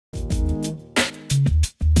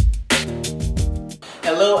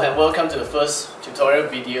Hello and welcome to the first tutorial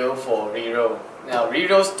video for rero. Now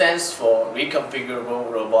rero stands for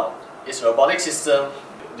Reconfigurable Robot. It's a robotic system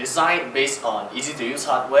designed based on easy to use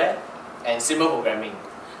hardware and simple programming.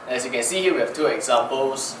 As you can see here, we have two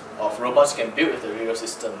examples of robots you can build with the rero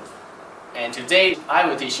system. And today I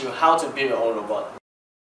will teach you how to build your own robot.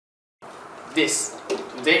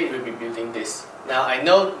 Today we'll be building this. Now I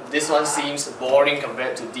know this one seems boring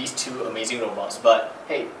compared to these two amazing robots, but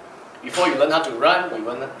hey, before you learn how to run,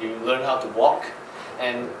 you learn how to walk.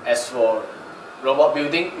 And as for robot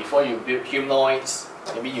building, before you build humanoids,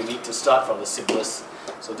 maybe you need to start from the simplest.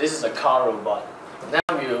 So this is a car robot.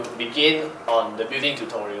 Now we will begin on the building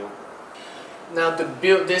tutorial. Now to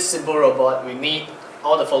build this simple robot, we need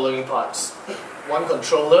all the following parts. One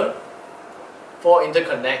controller, 4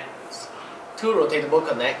 interconnects, 2 rotatable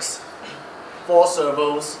connects, 4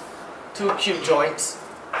 servos, 2 cube joints,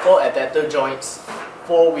 4 adapter joints,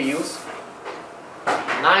 4 wheels,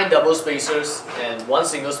 9 double spacers and 1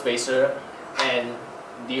 single spacer, and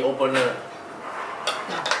the opener.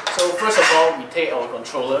 So first of all, we take our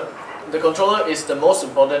controller. The controller is the most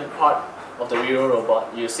important part of the rero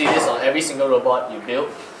robot. You see this on every single robot you build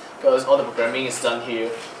because all the programming is done here.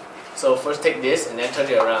 So first take this and then turn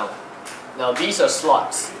it around. Now these are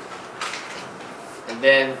slots. And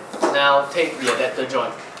then now take the adapter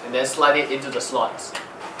joint and then slide it into the slots.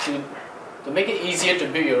 To make it easier to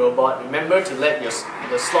build your robot, remember to let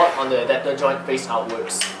the slot on the adapter joint face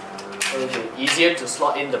outwards. So it will be easier to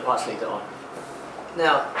slot in the parts later on.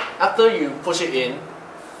 Now, after you push it in,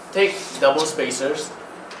 take double spacers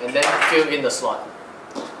and then fill in the slot.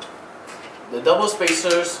 The double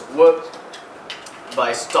spacers work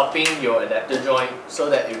by stopping your adapter joint so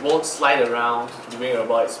that it won't slide around during your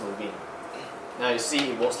robot is moving. Now you see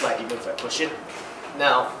it won't slide even if I push it.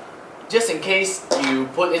 Now, just in case you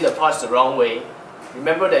put in the parts the wrong way,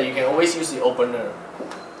 remember that you can always use the opener.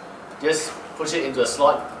 Just push it into the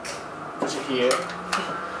slot, push it here,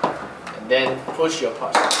 and then push your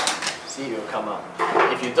parts. See, it will come out.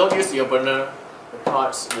 If you don't use the opener, the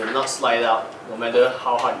parts will not slide out no matter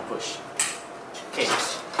how hard you push. Okay,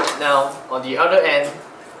 now on the other end,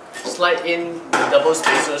 slide in the double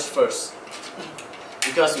spacers first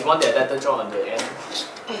because we want the adapter joint on the end.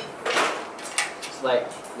 Slide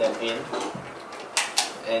them in,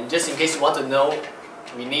 and just in case you want to know,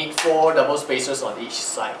 we need 4 double spacers on each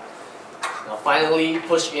side. Now finally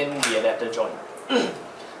push in the adapter joint.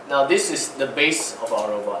 Now this is the base of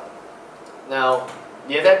our robot. Now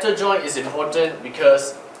the adapter joint is important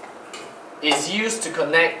because it's used to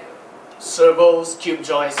connect servos, cube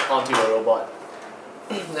joints onto your robot.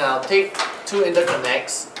 Now take 2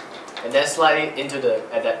 interconnects and then slide it into the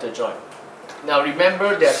adapter joint. Now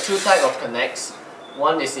remember there are 2 types of connects.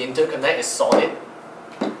 One is the interconnect, is solid,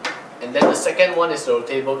 and then the second one is the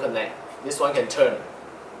rotatable connect. This one can turn.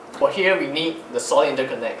 For here we need the solid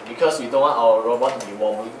interconnect because we don't want our robot to be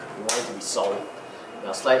wobbly, we want it to be solid.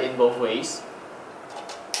 Now slide in both ways.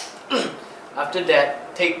 After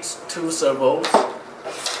that, take 2 servos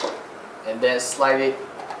and then slide it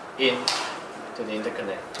in to the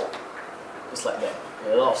interconnect. Just like that.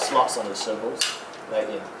 There are a lot of slots on the servos. Slide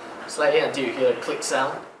in. Slide in until you hear a click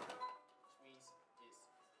sound.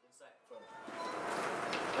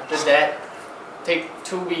 After that, take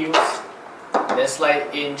 2 wheels and then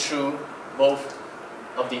slide in through both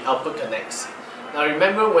of the output connects. Now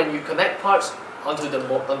remember, when you connect parts onto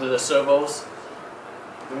the servos,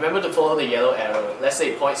 remember to follow the yellow arrow. Let's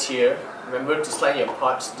say it points here. Remember to slide your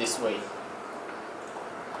parts this way.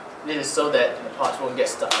 This is so that the parts won't get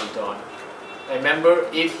stuck later on. And remember,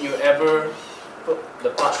 if you ever put the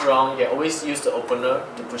parts wrong, you can always use the opener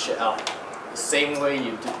to push it out. The same way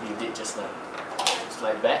you did just now.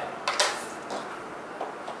 Slide back,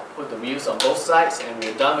 put the wheels on both sides, and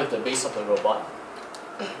we're done with the base of the robot.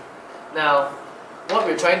 Now, what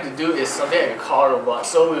we're trying to do is something like a car robot,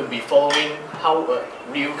 so we'll be following how a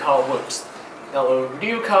real car works. Now, a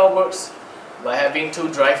real car works by having 2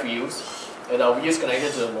 drive wheels, and our wheels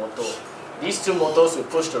connected to the motor. These 2 motors will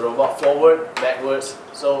push the robot forward, backwards,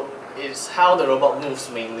 so it's how the robot moves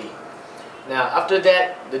mainly. Now, after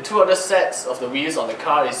that, the 2 other sets of the wheels on the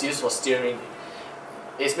car is used for steering.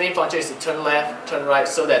 Its main function is to turn left, turn right,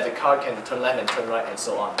 so that the car can turn left and turn right, and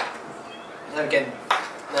so on. Now again,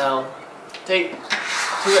 take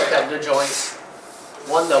 2 adapter joints,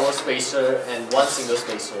 1 double spacer and 1 single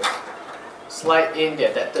spacer. Slide in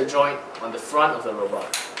the adapter joint on the front of the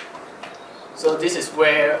robot. So this is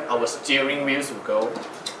where our steering wheels will go.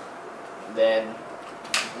 Then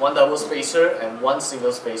 1 double spacer and 1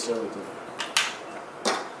 single spacer will do.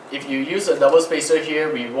 If you use a double spacer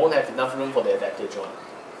here, we won't have enough room for the adapter joint.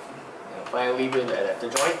 Finally, build the adapter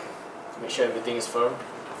joint. Make sure everything is firm.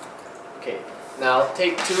 Okay, now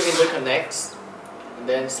take two interconnects and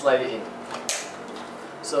then slide it in.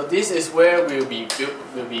 So this is where we'll be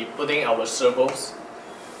putting our servos.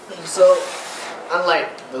 So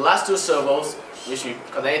unlike the last two servos, which we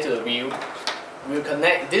connect to the wheel, we'll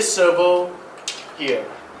connect this servo here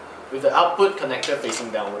with the output connector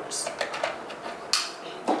facing downwards.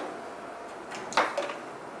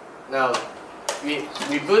 Now we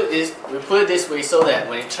put it this way so that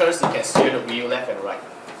when it turns, you can steer the wheel left and right.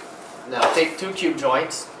 Now take two cube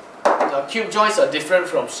joints. Now cube joints are different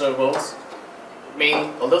from servos.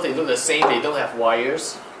 Although they look the same, they don't have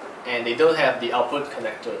wires and they don't have the output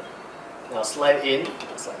connector. Now slide in,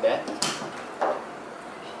 just like that.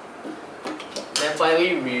 Then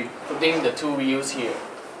finally we're putting the two wheels here.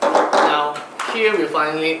 Now here we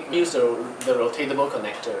finally use the rotatable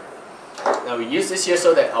connector. Now we use this here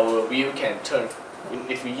so that our wheel can turn.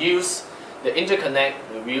 If we use the interconnect,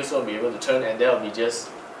 the wheels won't be able to turn and there will be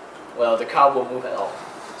just, well, the car won't move at all.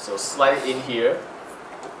 So slide it in here.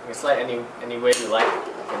 You can slide any way you like.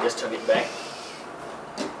 You can just turn it back.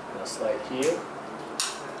 Now slide here.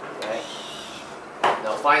 Right.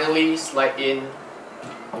 Now finally slide in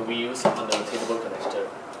the wheels on the rotatable connector.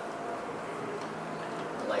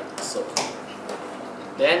 Like so.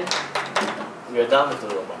 Then we are done with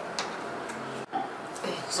the robot.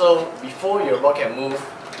 So before your robot can move,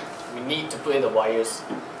 we need to put in the wires.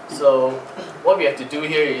 So what we have to do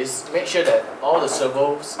here is make sure that all the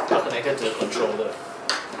servos are connected to the controller.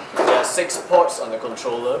 There are 6 ports on the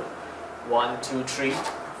controller. 1, 2, 3,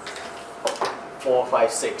 4,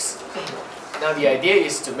 5, 6. Now the idea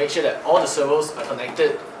is to make sure that all the servos are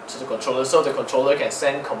connected to the controller so the controller can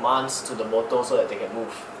send commands to the motor so that they can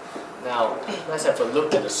move. Now let's have a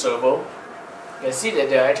look at the servo. You can see that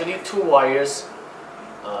there are actually 2 wires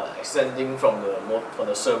extending from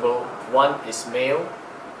the servo. One is male,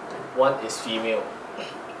 one is female.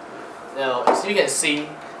 Now as you can see,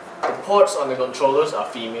 the ports on the controllers are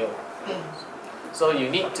female. So you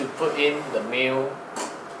need to put in the male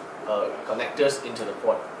connectors into the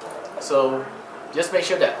port. So just make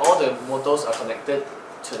sure that all the motors are connected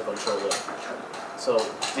to the controller. So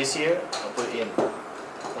this here, I'll put it in.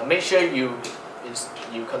 Now make sure you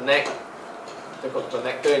connect the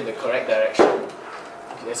connector in the correct direction.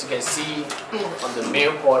 As you can see on the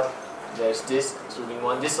male port, there's this excluding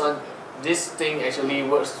one. This thing actually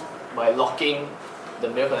works by locking the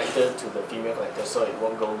male connector to the female connector so it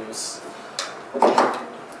won't go loose.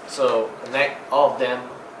 So connect all of them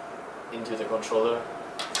into the controller.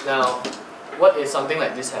 Now what if something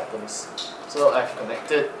like this happens? So I've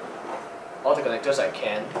connected all the connectors I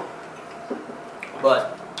can,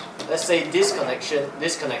 but let's say this male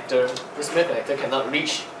connector cannot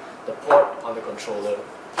reach the port on the controller.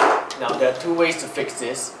 Now there are 2 ways to fix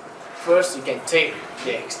this. First, you can take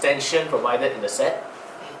the extension provided in the set.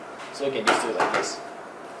 So you can just do it like this.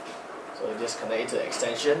 So you just connect it to the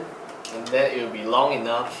extension and then it will be long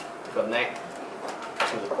enough to connect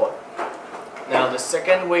to the port. Now the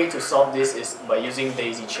second way to solve this is by using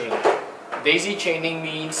daisy chaining. Daisy chaining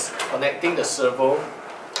means connecting the servo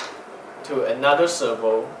to another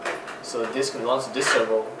servo. So this belongs to this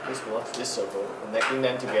servo, this belongs to this servo, connecting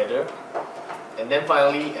them together. And then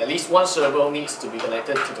finally, at least one servo needs to be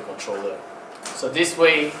connected to the controller. So this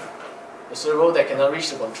way, the servo that cannot reach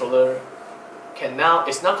the controller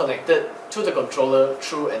is now connected to the controller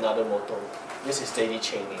through another motor. This is daisy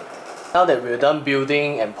chaining. Now that we're done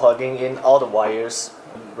building and plugging in all the wires,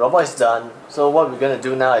 the robot is done. So what we're going to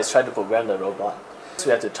do now is try to program the robot. So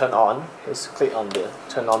we have to turn on. Just click on the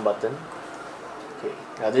turn on button. Okay.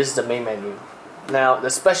 Now this is the main menu. Now the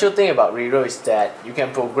special thing about Rero is that you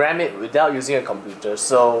can program it without using a computer.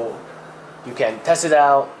 So you can test it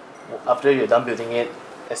out after you're done building it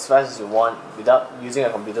as fast as you want without using a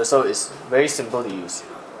computer. So it's very simple to use.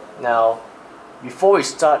 Now before we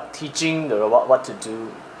start teaching the robot what to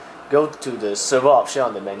do, go to the servo option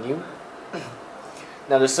on the menu.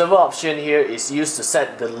 Now the servo option here is used to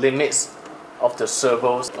set the limits of the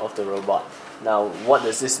servos of the robot. Now what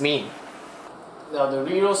does this mean? Now the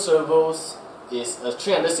Rero servos is a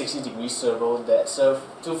 360-degree servo that serves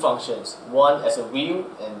 2 functions. One as a wheel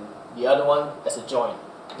and the other one as a joint.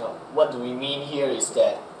 Now what do we mean here is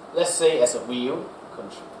that, let's say as a wheel,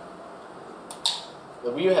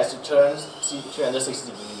 the wheel has to turn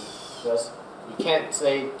 360 degrees, because you can't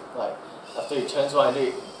say like after it turns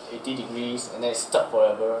 180 degrees and then it's stuck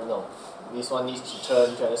forever. No, this one needs to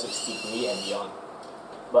turn 360 degrees and beyond.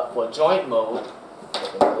 But for joint mode,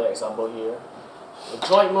 like another example here, the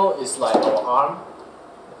joint mode is like our arm,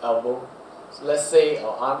 elbow. So let's say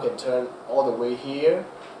our arm can turn all the way here,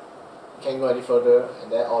 can't go any further,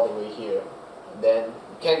 and then all the way here. and then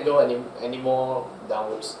you can't go any more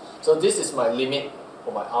downwards. So this is my limit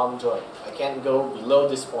for my arm joint. I can't go below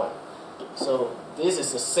this point. So this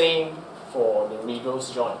is the same for the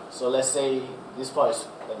rero's joint. So let's say this part is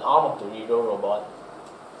an arm of the rero robot.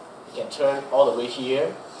 You can turn all the way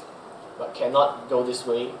here, but cannot go this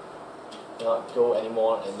way, cannot go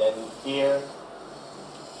anymore, and then here,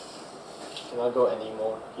 cannot go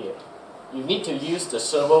anymore here. You need to use the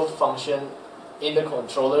servo function in the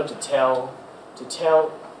controller to tell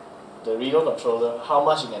the rero controller how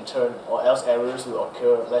much it can turn, or else errors will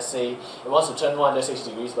occur. Let's say it wants to turn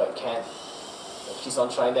 160 degrees but it can't. It keeps on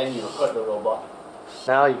trying, then you hurt the robot.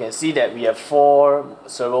 Now you can see that we have 4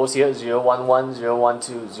 servos here, 011,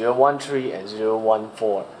 012, 013 and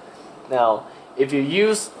 014. Now if you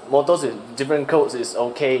use motors with different codes, it's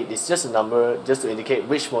okay. It's just a number just to indicate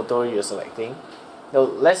which motor you're selecting. Now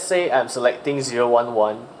let's say I'm selecting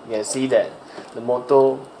 011. You can see that the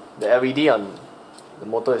motor, the LED on the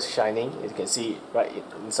motor is shining. You can see it right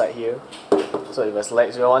inside here. So if I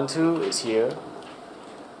select 012, it's here.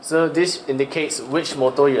 So this indicates which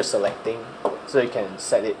motor you're selecting, so you can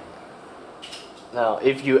set it. Now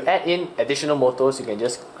if you add in additional motors, you can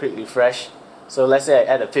just click refresh. So let's say I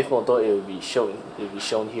add a 5th motor, it will be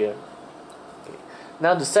shown here. Okay.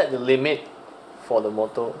 Now to set the limit for the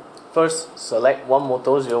motor, first select one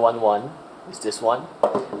motor, 011, is this one,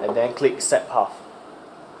 and then click set path.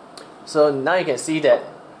 So now you can see that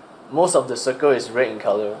most of the circle is red in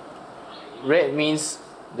color. Red means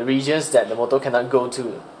the regions that the motor cannot go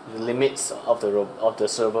to, the limits of the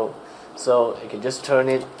servo. So you can just turn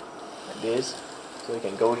it like this. So you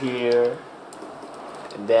can go here,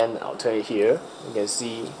 and then I'll turn it here. You can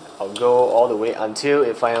see I'll go all the way until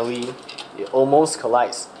it almost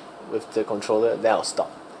collides with the controller, then I'll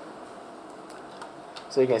stop.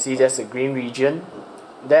 So you can see that's the green region.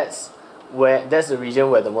 That's the region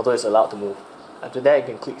where the motor is allowed to move. After that, you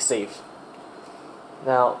can click save.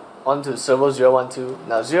 Now on to servo 012.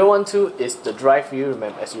 Now 012 is the drive wheel.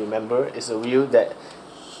 As you remember, it's a wheel that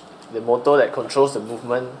the motor that controls the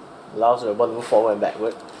movement, allows the robot to move forward and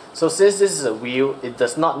backward. So since this is a wheel, it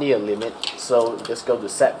does not need a limit. So just go to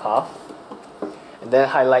set path and then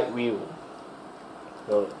highlight wheel.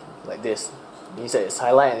 So like this. Means that it's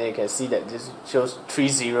highlighted, and then you can see that this shows 3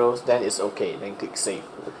 zeros, then it's okay, then click save.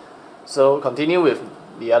 So continue with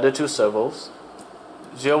the other 2 servos.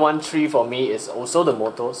 013 for me is also the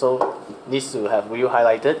motor, so needs to have wheel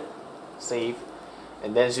highlighted, save.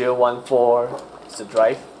 And then 014 is the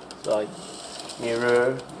drive, so I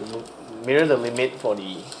mirror the limit for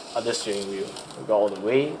the other steering wheel. We go all the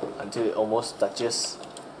way until it almost touches,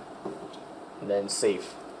 and then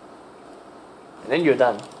save. And then you're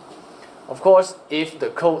done. Of course, if the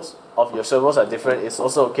codes of your servos are different, it's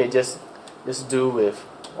also okay. Just do with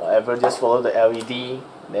whatever. Just follow the LED,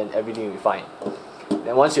 then everything will be fine.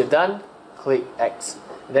 Then once you're done, click X.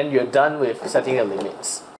 Then you're done with setting the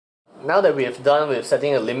limits. Now that we have done with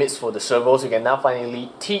setting the limits for the servos, we can now finally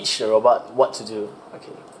teach the robot what to do.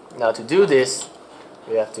 Okay. Now to do this,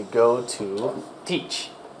 we have to go to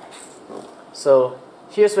Teach. So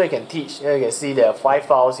here's where you can teach. Here you can see there are 5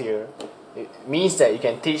 files here. It means that you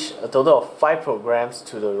can teach a total of 5 programs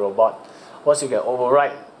to the robot. Once you can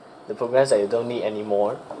overwrite the programs that you don't need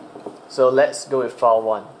anymore. So let's go with file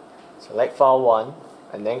 1. Select file 1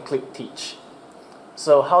 and then click Teach.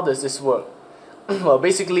 So how does this work? Well,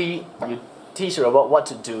 basically you teach the robot what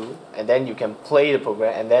to do, and then you can play the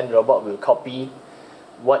program, and then the robot will copy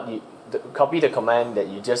the command that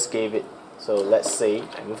you just gave it. So let's say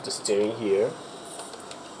I move the steering here.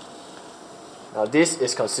 Now this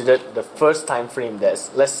is considered the first time frame.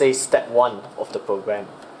 That's, let's say, step 1 of the program.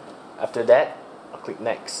 After that, I'll click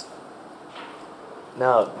next.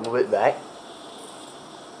 Now move it back.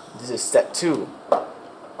 This is step 2.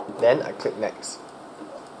 Then I click next.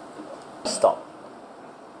 Stop.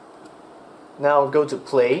 Now go to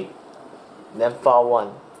play, then file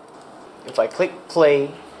 1. If I click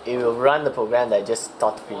play, it will run the program that I just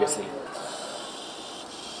taught previously.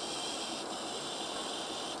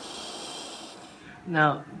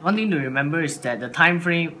 Now, one thing to remember is that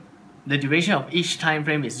the duration of each time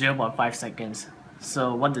frame is 0.5 seconds.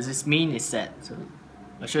 So what does this mean is that,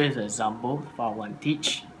 I'll show you the example, file 1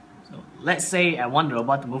 teach. So let's say I want the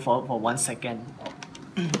robot to move forward for 1 second.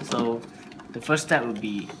 So the first step would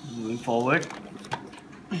be moving forward,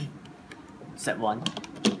 step 1.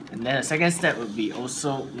 And then the second step would be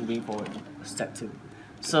also moving forward, step 2.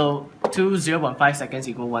 So 0.5 seconds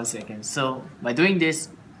equal 1 second. So by doing this,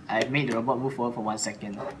 I've made the robot move forward for 1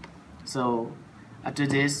 second. So after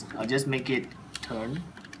this, I'll just make it turn.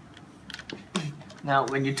 Now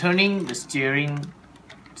when you're turning the steering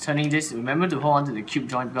turning this, remember to hold on to the cube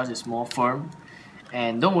joint because it's more firm.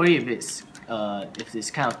 And don't worry if it's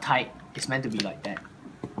kind of tight. It's meant to be like that.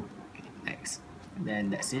 Okay, next. And then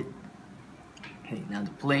that's it. Okay, now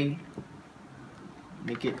to play.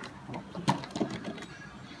 Make it.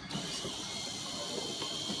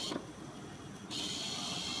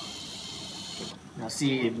 Now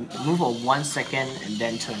see, move for 1 second and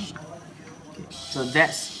then turn. Okay, so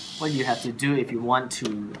that's what you have to do if you want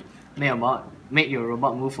to make your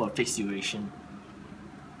robot move for a fixed duration.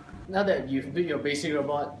 Now that you've built your basic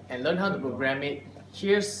robot and learned how to program it,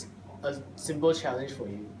 here's a simple challenge for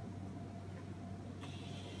you.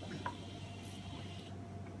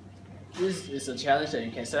 This is a challenge that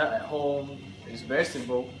you can set up at home. It's very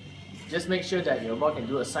simple. Just make sure that your robot can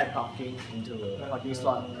do a side parking into a parking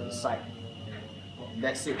slot on the side.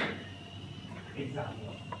 That's it.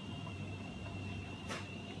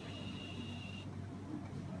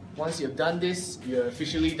 Once you've done this, you're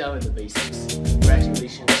officially done with the basics.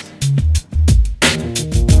 Congratulations.